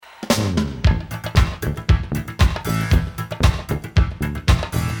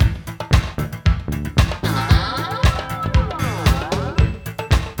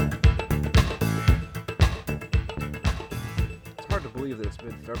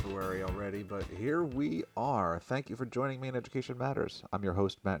February already, but here we are. Thank you for joining me in Education Matters. I'm your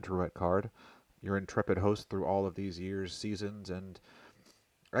host, Matt Druett Card, your intrepid host through all of these years, seasons, and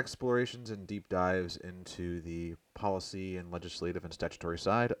explorations and deep dives into the policy and legislative and statutory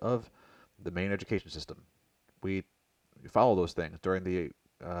side of the Maine education system. We follow those things during the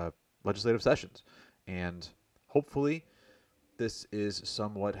legislative sessions, and hopefully this is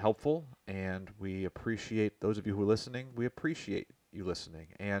somewhat helpful, and we appreciate those of you who are listening. We appreciate you listening,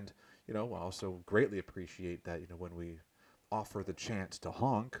 and also greatly appreciate that when we offer the chance to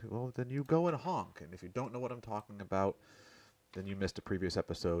honk, well, then you go and honk. And if you don't know what I'm talking about, then you missed a previous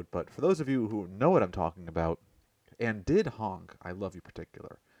episode. But for those of you who know what I'm talking about and did honk, I love you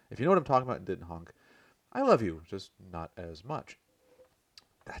particular. If you know what I'm talking about and didn't honk, I love you, just not as much.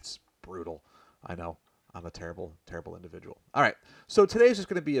 That's brutal. I know. I'm a terrible, terrible individual. All right. So today's just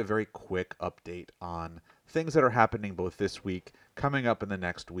going to be a very quick update on things that are happening both this week, coming up in the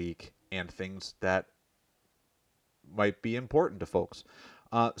next week, and things that might be important to folks.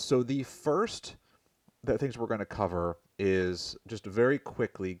 So the first things we're going to cover is just very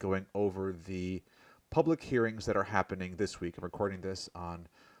quickly going over the public hearings that are happening this week. I'm recording this on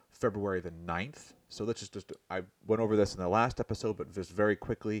February the 9th. So let's just I went over this in the last episode, but just very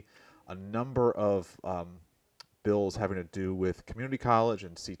quickly, a number of bills having to do with community college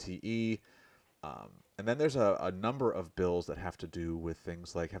and CTE. And then there's a number of bills that have to do with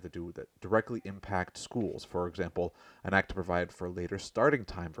things like that directly impact schools. For example, an act to provide for later starting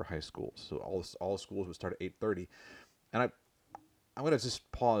time for high schools. So all schools would start at 8:30. And I'm going to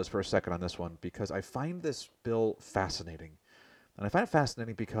just pause for a second on this one because I find this bill fascinating. And I find it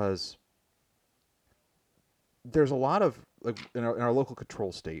fascinating because there's a lot of, like, in our local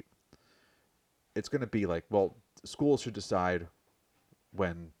control state, it's going to be like, well, schools should decide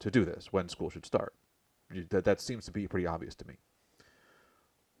when to do this, when school should start. That seems to be pretty obvious to me.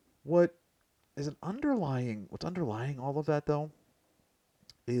 What's underlying all of that, though,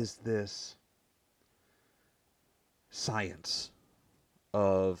 is this science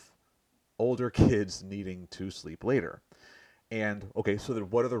of older kids needing to sleep later. And okay, so then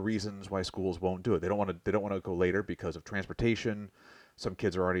what are the reasons why schools won't do it? They don't want to go later because of transportation. Some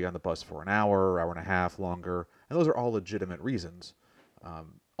kids are already on the bus for an hour and a half longer, and those are all legitimate reasons.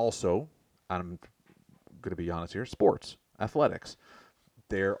 Also, I'm going to be honest here, sports, athletics.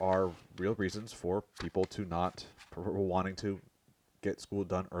 There are real reasons for people wanting to get school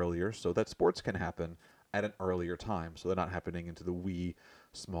done earlier so that sports can happen at an earlier time, so they're not happening into the wee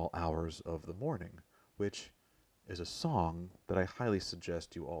small hours of the morning, which is a song that I highly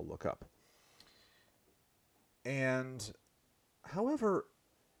suggest you all look up. And however,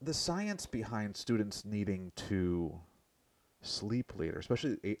 the science behind students needing to sleep later,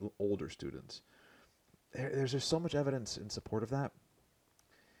 especially older students, there's just so much evidence in support of that.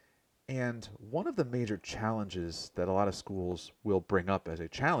 And one of the major challenges that a lot of schools will bring up as a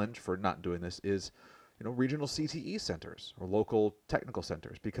challenge for not doing this is, regional CTE centers or local technical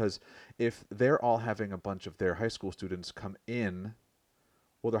centers. Because if they're all having a bunch of their high school students come in,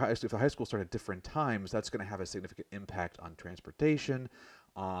 well, if the high school start at different times, that's going to have a significant impact on transportation,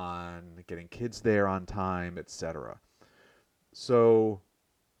 on getting kids there on time, etc. So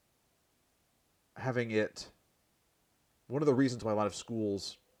one of the reasons why a lot of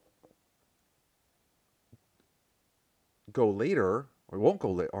schools go later or won't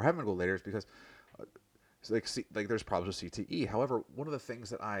go late or haven't go later is because there's problems with CTE. However, one of the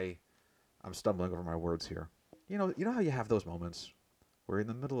things that I'm stumbling over my words here. You know how you have those moments where you're in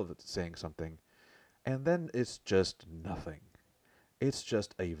the middle of saying something and then it's just nothing. It's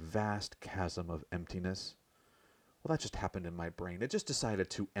just a vast chasm of emptiness. Well, that just happened in my brain. It just decided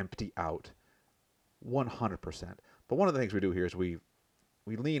to empty out 100%. But one of the things we do here is we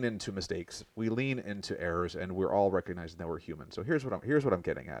lean into mistakes, we lean into errors, and we're all recognizing that we're human. So here's what I'm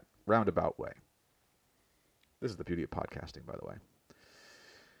getting at, roundabout way. This is the beauty of podcasting, by the way.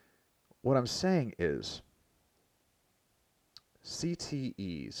 What I'm saying is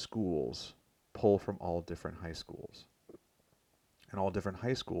CTE schools pull from all different high schools. And all different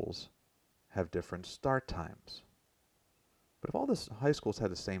high schools have different start times. But if all the high schools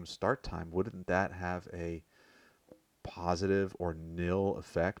had the same start time, wouldn't that have a positive or nil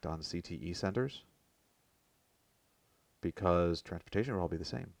effect on CTE centers? Because transportation would all be the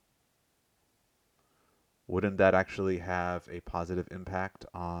same. Wouldn't that actually have a positive impact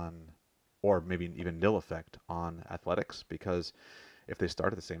on, or maybe even nil effect on athletics? Because if they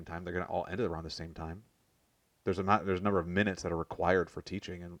start at the same time, they're going to all end around the same time. There's a number of minutes that are required for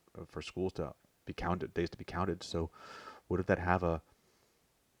teaching and for schools to be counted, days to be counted. So wouldn't that have a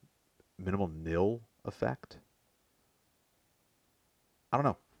minimal nil effect? I don't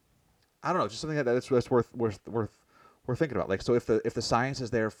know. I don't know, just something that's worth thinking about. Like, so if the science is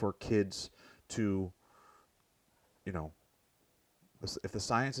there for kids to, you know, if the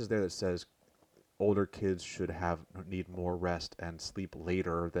science is there that says older kids should need more rest and sleep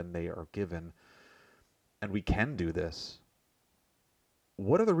later than they are given, and we can do this,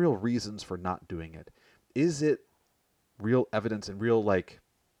 what are the real reasons for not doing it? Is it real evidence and real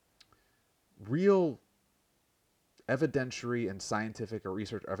evidentiary and scientific or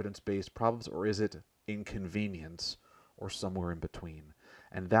research evidence-based problems, or is it inconvenience or somewhere in between?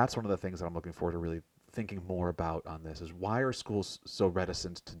 And that's one of the things that I'm looking forward to really thinking more about on this, is why are schools so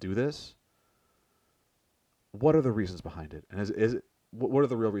reticent to do this? What are the reasons behind it? And is it, what are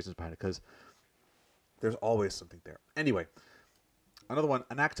the real reasons behind it? Because there's always something there. Anyway, another one,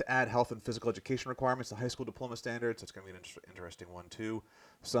 an act to add health and physical education requirements to high school diploma standards. That's going to be an interesting one, too.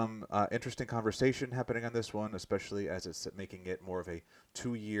 Some interesting conversation happening on this one, especially as it's making it more of a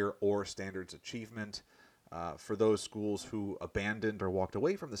 2-year or standards achievement. For those schools who abandoned or walked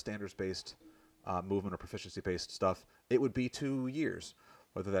away from the standards-based movement or proficiency-based stuff, it would be 2 years.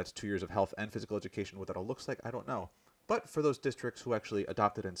 Whether that's 2 years of health and physical education, what that looks like, I don't know. But for those districts who actually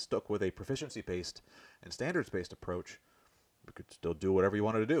adopted and stuck with a proficiency-based and standards-based approach, we could still do whatever you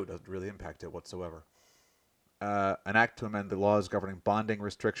wanted to do. It doesn't really impact it whatsoever. An act to amend the laws governing bonding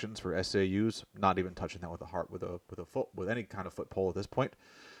restrictions for SAUs. Not even touching that with any kind of foot pole at this point.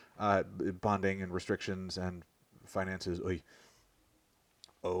 Bonding and restrictions and finances. Oy.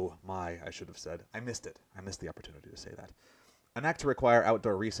 Oh my! I should have said. I missed it. I missed the opportunity to say that. An act to require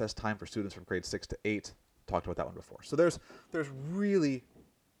outdoor recess time for students from grades 6 to 8. Talked about that one before. So there's really,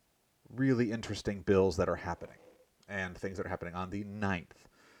 really interesting bills that are happening, and things that are happening on the 9th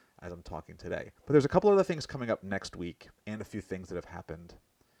as I'm talking today. But there's a couple other things coming up next week, and a few things that have happened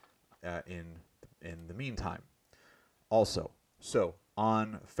in the meantime. Also, so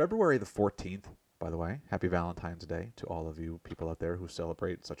on February the 14th, by the way, happy Valentine's Day to all of you people out there who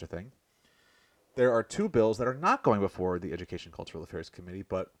celebrate such a thing. There are 2 bills that are not going before the Education Cultural Affairs Committee,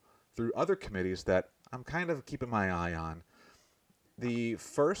 but through other committees that I'm kind of keeping my eye on. The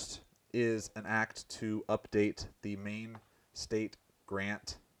first is an act to update the Maine State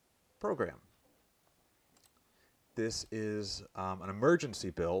Grant Program. This is an emergency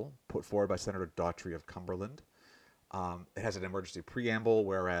bill put forward by Senator Daughtry of Cumberland. It has an emergency preamble,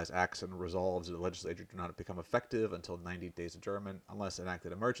 whereas acts and resolves of the legislature do not become effective until 90 days adjournment unless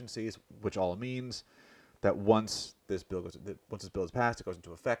enacted emergencies, which all means that once this bill is passed, it goes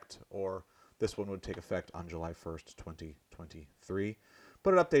into effect, or this one would take effect on July 1st, 2023.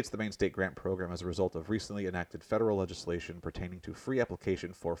 But it updates the Maine State Grant Program as a result of recently enacted federal legislation pertaining to free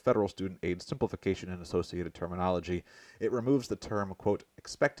application for federal student aid simplification and associated terminology. It removes the term, quote,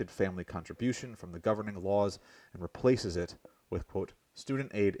 expected family contribution from the governing laws and replaces it with, quote,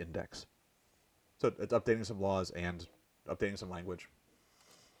 student aid index. So it's updating some laws and updating some language.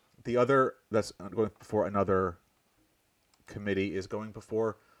 The other that's going before another committee is going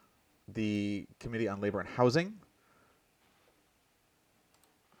before the Committee on Labor and Housing.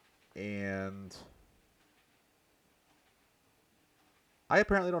 And I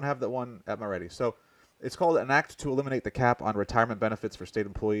apparently don't have that one at my ready. So it's called an act to eliminate the cap on retirement benefits for state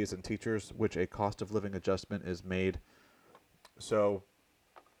employees and teachers, which a cost of living adjustment is made. So,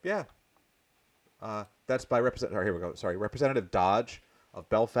 yeah. That's by Representative Dodge of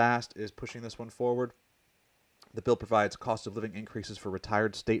Belfast is pushing this one forward. The bill provides cost of living increases for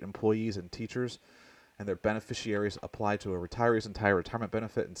retired state employees and teachers, and their beneficiaries apply to a retiree's entire retirement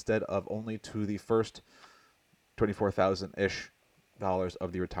benefit instead of only to the first $24,000-ish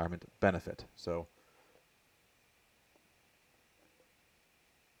of the retirement benefit. So,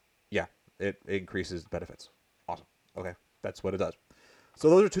 yeah, it increases benefits. Awesome. Okay, that's what it does. So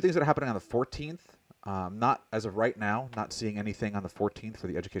those are 2 things that are happening on the 14th. Not as of right now, not seeing anything on the 14th for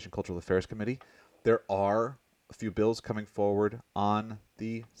the Education Cultural Affairs Committee. There are a few bills coming forward on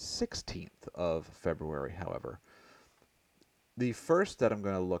the 16th of February, however. The first that I'm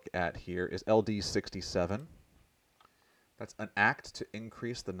going to look at here is LD 67. That's an act to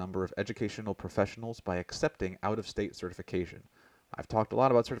increase the number of educational professionals by accepting out-of-state certification. I've talked a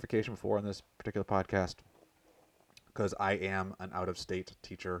lot about certification before on this particular podcast because I am an out-of-state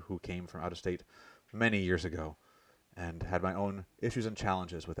teacher who came from out-of-state many years ago and had my own issues and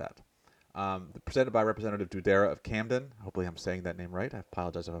challenges with that. Presented by Representative Dudera of Camden. Hopefully I'm saying that name right. I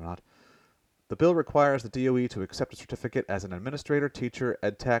apologize if I'm not. The bill requires the DOE to accept a certificate as an administrator, teacher,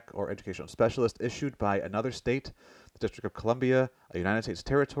 edtech, or educational specialist issued by another state, the District of Columbia, a United States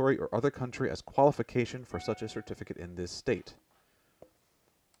territory, or other country as qualification for such a certificate in this state.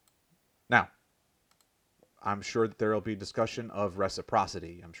 Now, I'm sure that there will be discussion of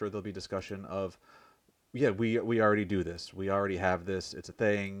reciprocity. I'm sure there'll be discussion of, yeah, we already do this. We already have this. It's a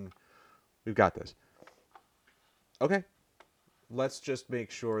thing. We've got this. Okay, let's just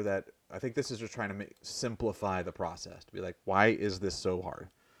make sure that I think this is just trying to simplify the process. To be like, why is this so hard?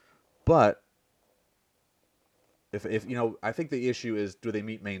 But if I think the issue is, do they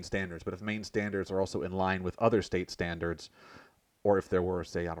meet Maine standards? But if Maine standards are also in line with other state standards, or if there were,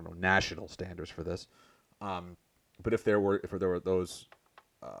 say, I don't know, national standards for this, but if there were those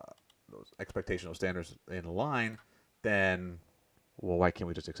expectational standards in line, then well, why can't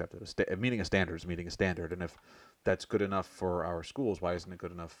we just accept it? Meeting a standard is meeting a standard, and if that's good enough for our schools, why isn't it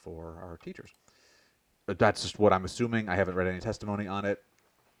good enough for our teachers? But that's just what I'm assuming. I haven't read any testimony on it.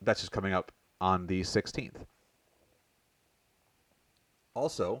 That's just coming up on the 16th.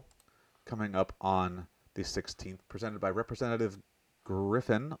 Also, coming up on the 16th, presented by Representative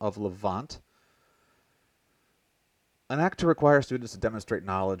Griffin of Levant, an act to require students to demonstrate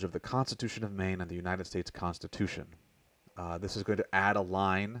knowledge of the Constitution of Maine and the United States Constitution. This is going to add a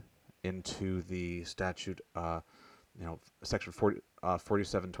line into the statute, section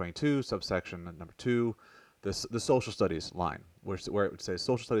 4722, subsection number 2, the social studies line, where it would say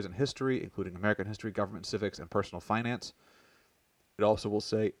social studies and history, including American history, government, civics, and personal finance. It also will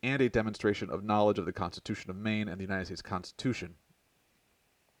say, and a demonstration of knowledge of the Constitution of Maine and the United States Constitution.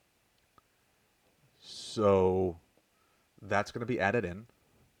 So that's going to be added in.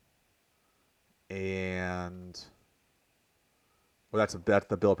 And well, that's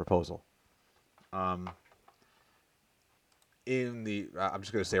the bill proposal. I'm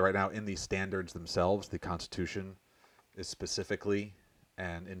just going to say right now, in the standards themselves, the Constitution is specifically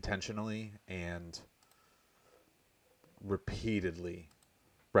and intentionally and repeatedly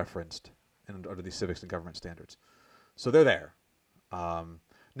referenced under the civics and government standards. So they're there.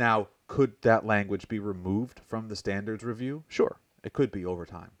 Now, could that language be removed from the standards review? Sure. It could be over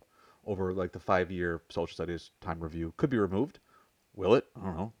time. Over like the 5-year social studies time review. Could be removed. Will it? I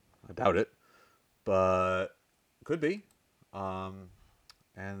don't know. I doubt it. But could be.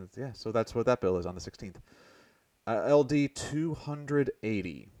 And yeah, so that's what that bill is on the 16th. LD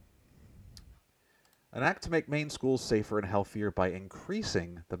 280. An act to make Maine schools safer and healthier by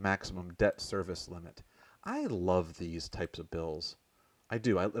increasing the maximum debt service limit. I love these types of bills. I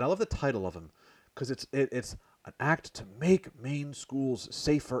do. And I love the title of them because it's an act to make Maine schools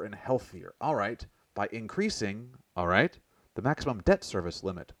safer and healthier. All right. By increasing, all right, the maximum debt service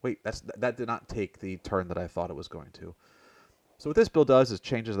limit. Wait, that did not take the turn that I thought it was going to. So what this bill does is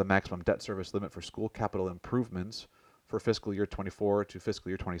changes the maximum debt service limit for school capital improvements for fiscal year 24 to fiscal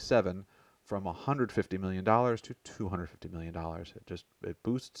year 27 from $150 million to $250 million. It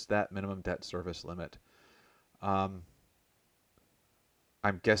boosts that minimum debt service limit. I'm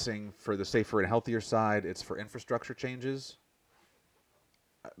guessing for the safer and healthier side, it's for infrastructure changes.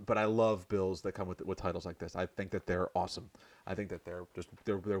 But I love bills that come with titles like this. I think that they're awesome. I think that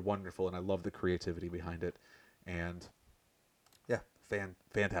they're wonderful, and I love the creativity behind it. And yeah,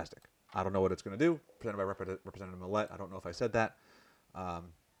 fantastic. I don't know what it's going to do. Presented by Representative Millett. I don't know if I said that.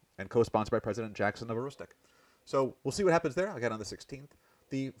 And co-sponsored by President Jackson of Aroostook. So we'll see what happens there. Again, on the 16th.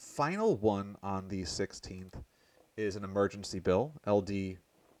 The final one on the 16th is an emergency bill, LD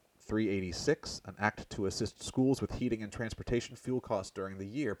 386, an act to assist schools with heating and transportation fuel costs during the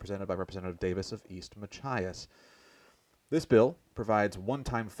year, presented by Representative Davis of East Machias. This bill provides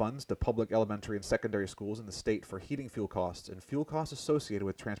one-time funds to public elementary and secondary schools in the state for heating fuel costs and fuel costs associated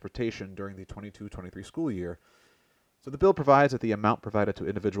with transportation during the 22-23 school year. So the bill provides that the amount provided to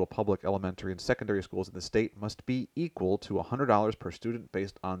individual public elementary and secondary schools in the state must be equal to $100 per student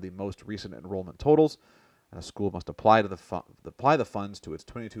based on the most recent enrollment totals, and a school must apply the funds to its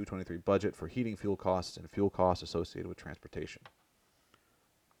 22-23 budget for heating fuel costs and fuel costs associated with transportation.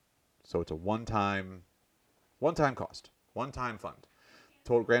 So it's a one-time cost, one-time fund.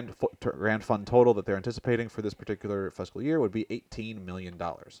 Total grand fund total that they're anticipating for this particular fiscal year would be $18 million.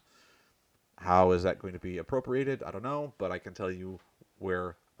 How is that going to be appropriated? I don't know, but I can tell you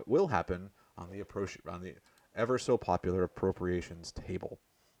where it will happen on the ever so popular appropriations table.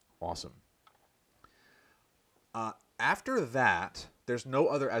 Awesome. After that, there's no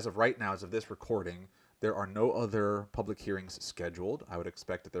other, as of right now, as of this recording, there are no other public hearings scheduled. I would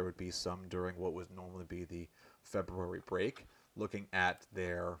expect that there would be some during what would normally be the February break. Looking at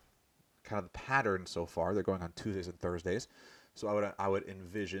their kind of the pattern so far, they're going on Tuesdays and Thursdays. So I would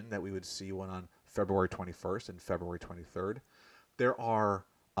envision that we would see one on February 21st and February 23rd. There are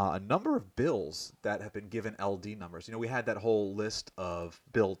a number of bills that have been given LD numbers. We had that whole list of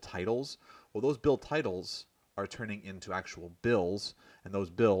bill titles. Well, those bill titles are turning into actual bills, and those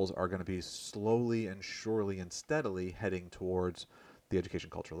bills are going to be slowly and surely and steadily heading towards the Education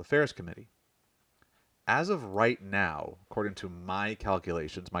Cultural Affairs Committee. As of right now, according to my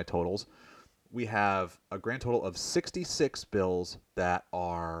calculations, my totals, we have a grand total of 66 bills that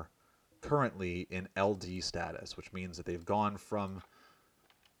are currently in LD status, which means that they've gone from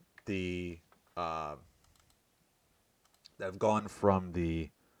the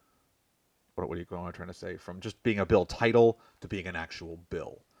what are you trying to say? From just being a bill title to being an actual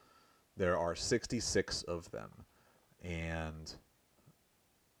bill. There are 66 of them, and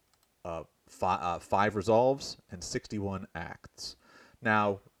 5 resolves and 61 acts.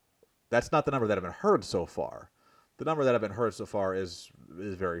 Now, that's not the number that have been heard so far. The number that have been heard so far is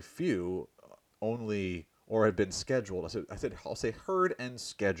very few, only or have been scheduled. I'll say heard and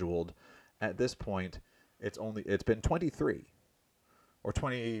scheduled. At this point, it's been 23 or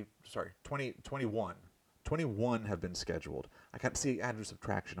 20. Sorry, 21. 21 have been scheduled. I can't see add or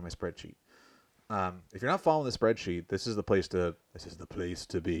subtraction on my spreadsheet. If you're not following the spreadsheet, this is the place to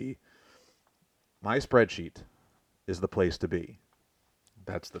be. My spreadsheet is the place to be.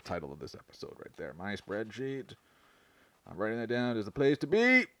 That's the title of this episode right there. My spreadsheet. I'm writing that down. Is the place to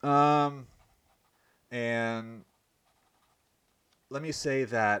be. And let me say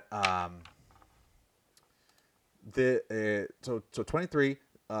that so 23,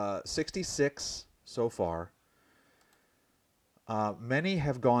 66 so far. Many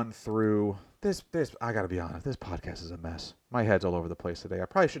have gone through this. I gotta be honest. This podcast is a mess. My head's all over the place today. I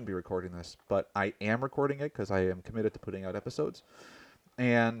probably shouldn't be recording this, but I am recording it because I am committed to putting out episodes.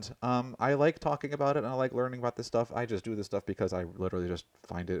 And I like talking about it, and I like learning about this stuff. I just do this stuff because I literally just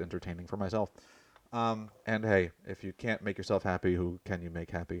find it entertaining for myself. And hey, if you can't make yourself happy, who can you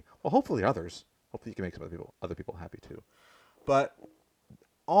make happy? Well, hopefully others. Hopefully you can make some other people happy too. But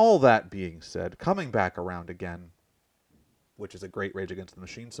all that being said, coming back around again, which is a great Rage Against the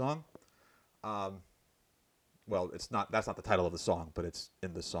Machine song. Well, that's not the title of the song, but it's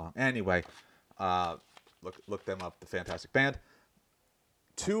in the song. Anyway, look them up. The fantastic band.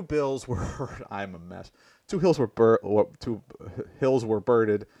 2 bills were. I'm a mess. 2 hills were 2 hills were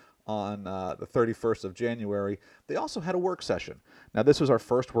birded on the 31st of January. They also had a work session. Now, this was our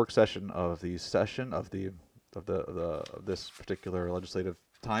first work session of this particular legislative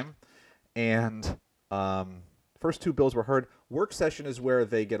time, and first 2 bills were heard. Work session is where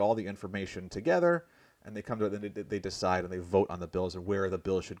they get all the information together, and they come to it, and they decide and they vote on the bills and where the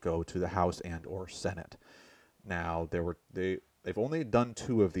bill should go to the House and or Senate. Now, they've only done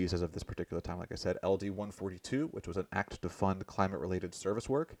 2 of these as of this particular time. Like I said, LD 142, which was an act to fund climate-related service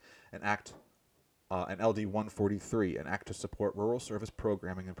work, and LD 143, an act to support rural service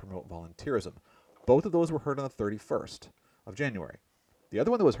programming and promote volunteerism. Both of those were heard on the 31st of January. The other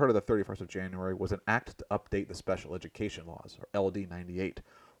one that was heard on the 31st of January was an act to update the special education laws, or LD 98,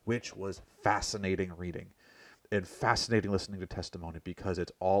 which was fascinating reading and fascinating listening to testimony because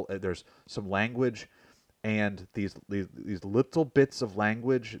there's some language and these little bits of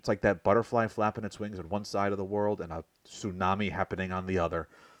language. It's like that butterfly flapping its wings on one side of the world and a tsunami happening on the other.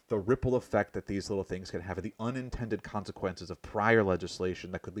 The ripple effect that these little things can have, and the unintended consequences of prior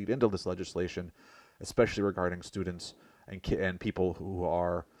legislation that could lead into this legislation, especially regarding students and people who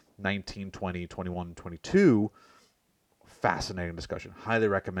are 19, 20, 21, 22. Fascinating discussion. Highly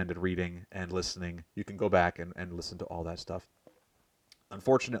recommended reading and listening. You can go back and listen to all that stuff.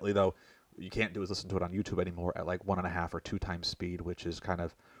 Unfortunately, though, you can't do is listen to it on YouTube anymore at like 1.5 or 2 times speed, which is kind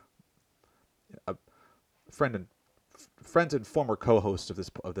of a friends and former co-hosts of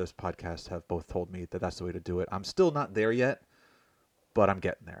this podcast have both told me that that's the way to do it. I'm still not there yet, but I'm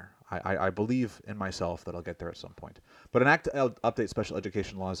getting there. I believe in myself that I'll get there at some point. But an act to update special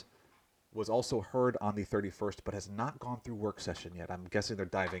education laws was also heard on the 31st, but has not gone through work session yet. I'm guessing they're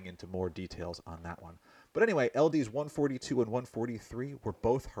diving into more details on that one. But anyway, LDs 142 and 143 were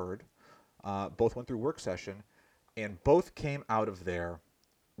both heard. Both went through work session, and both came out of there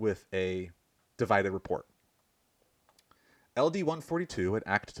with a divided report. LD 142, an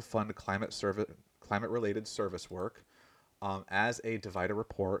act to fund climate-related service work, as a divided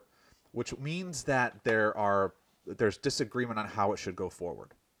report, which means that there's disagreement on how it should go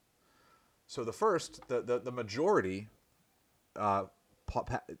forward. So the majority, the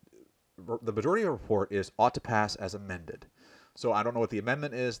majority of the report is ought to pass as amended. So I don't know what the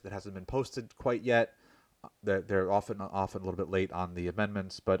amendment is. That hasn't been posted quite yet. They're often a little bit late on the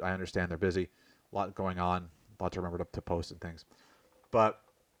amendments, but I understand they're busy. A lot going on. A lot to remember to post and things. But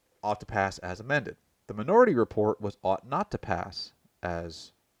ought to pass as amended. The minority report was ought not to pass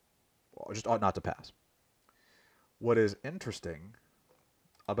just ought not to pass. What is interesting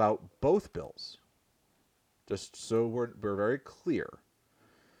about both bills, just so we're very clear.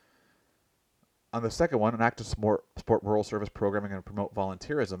 On the second one, an act to support rural service programming and promote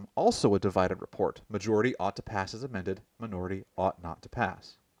volunteerism, also a divided report. Majority ought to pass as amended. Minority ought not to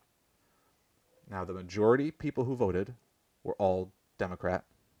pass. Now, the majority people who voted were all Democrat.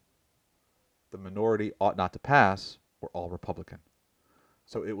 The minority ought not to pass were all Republican.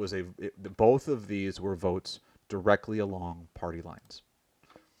 So it was both of these were votes directly along party lines.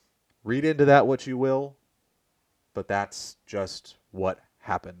 Read into that what you will, but that's just what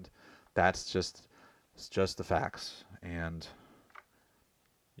happened. It's just the facts. And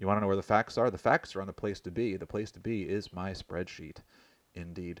you want to know where the facts are? The facts are on the place to be. The place to be is my spreadsheet,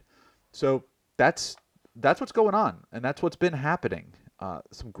 indeed. So that's what's going on, and that's what's been happening.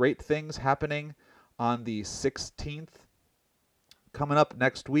 Some great things happening on the 16th coming up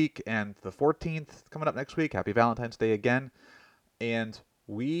next week, and the 14th coming up next week. Happy Valentine's Day again. And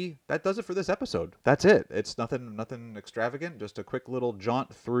that does it for this episode. That's it. It's nothing extravagant, just a quick little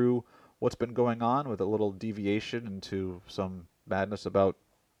jaunt through what's been going on with a little deviation into some madness about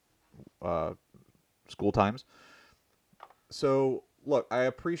school times. So, look, I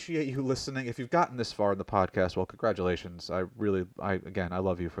appreciate you listening. If you've gotten this far in the podcast, well, congratulations. I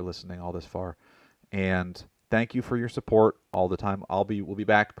love you for listening all this far. And thank you for your support all the time. We'll be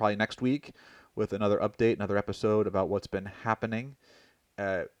back probably next week with another update, another episode about what's been happening.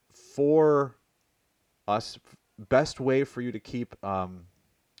 For us, best way for you to keep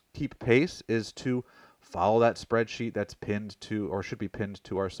pace is to follow that spreadsheet that's pinned to, or should be pinned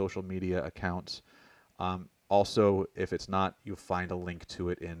to, our social media accounts. Also, if it's not, you'll find a link to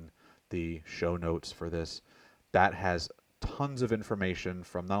it in the show notes for this. That has tons of information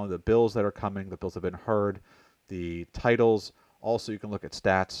from not only the bills that are coming, the bills that have been heard, the titles. Also, you can look at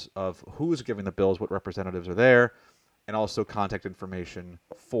stats of who's giving the bills, what representatives are there, and also contact information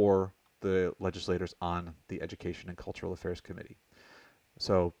for the legislators on the Education and Cultural Affairs Committee.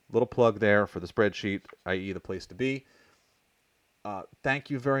 So, little plug there for the spreadsheet, i.e. the place to be. Thank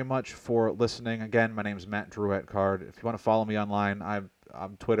you very much for listening. Again, my name is Matt Drouettecard. If you want to follow me online,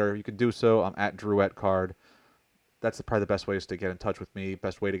 I'm Twitter. You can do so. I'm at Drouettecard. That's probably the best ways to get in touch with me.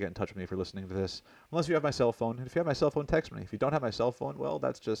 Best way to get in touch with me if you're listening to this. Unless you have my cell phone. And if you have my cell phone, text me. If you don't have my cell phone, well,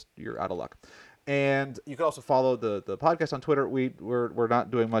 that's just, you're out of luck. And you can also follow the podcast on Twitter. We're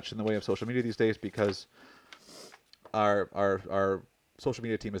not doing much in the way of social media these days because our social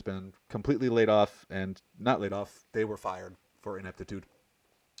media team has been completely laid off, and not laid off. They were fired for ineptitude.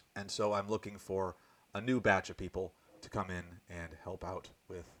 And so I'm looking for a new batch of people to come in and help out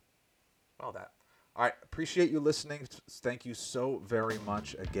with all that. All right, appreciate you listening. Thank you so very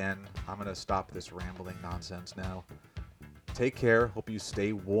much. Again, I'm going to stop this rambling nonsense now. Take care. Hope you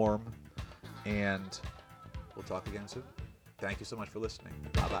stay warm. And we'll talk again soon. Thank you so much for listening.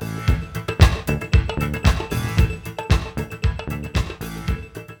 Bye-bye.